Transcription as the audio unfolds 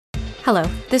Hello,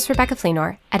 this is Rebecca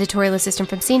Fleenor, editorial assistant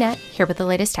from CNET, here with the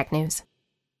latest tech news.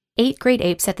 8 great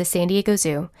apes at the San Diego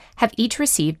Zoo have each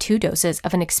received 2 doses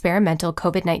of an experimental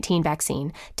COVID-19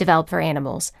 vaccine developed for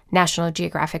animals, National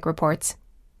Geographic reports.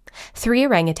 3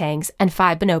 orangutans and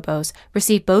 5 bonobos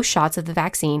received both shots of the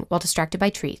vaccine while distracted by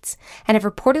treats and have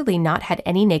reportedly not had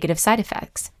any negative side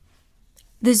effects.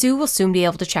 The zoo will soon be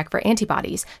able to check for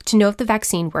antibodies to know if the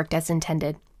vaccine worked as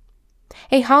intended.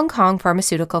 A Hong Kong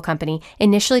pharmaceutical company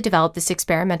initially developed this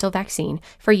experimental vaccine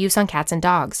for use on cats and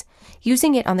dogs.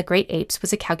 Using it on the great apes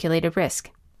was a calculated risk.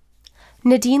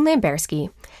 Nadine Lamberski,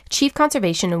 Chief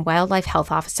Conservation and Wildlife Health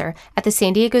Officer at the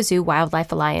San Diego Zoo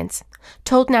Wildlife Alliance,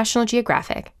 told National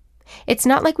Geographic, "It's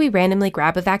not like we randomly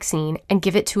grab a vaccine and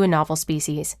give it to a novel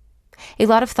species. A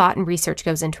lot of thought and research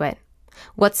goes into it.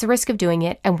 What's the risk of doing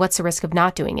it and what's the risk of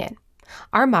not doing it?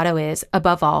 Our motto is,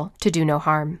 above all, to do no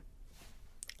harm."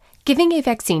 Giving a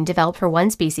vaccine developed for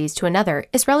one species to another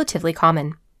is relatively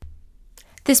common.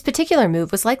 This particular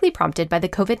move was likely prompted by the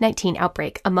COVID-19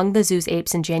 outbreak among the zoo's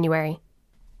apes in January.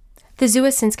 The zoo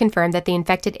has since confirmed that the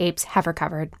infected apes have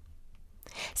recovered.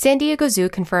 San Diego Zoo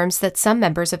confirms that some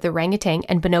members of the orangutan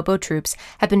and bonobo troops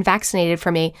have been vaccinated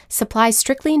from a supply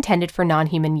strictly intended for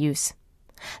non-human use.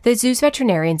 The zoo's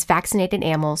veterinarians vaccinated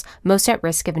animals most at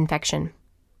risk of infection.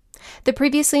 The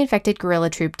previously infected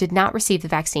gorilla troop did not receive the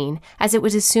vaccine, as it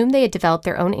was assumed they had developed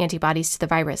their own antibodies to the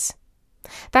virus.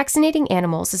 Vaccinating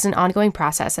animals is an ongoing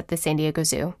process at the San Diego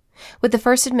Zoo, with the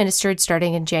first administered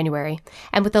starting in January,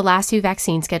 and with the last 2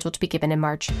 vaccines scheduled to be given in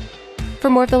March.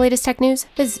 For more of the latest tech news,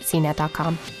 visit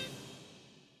cnet.com.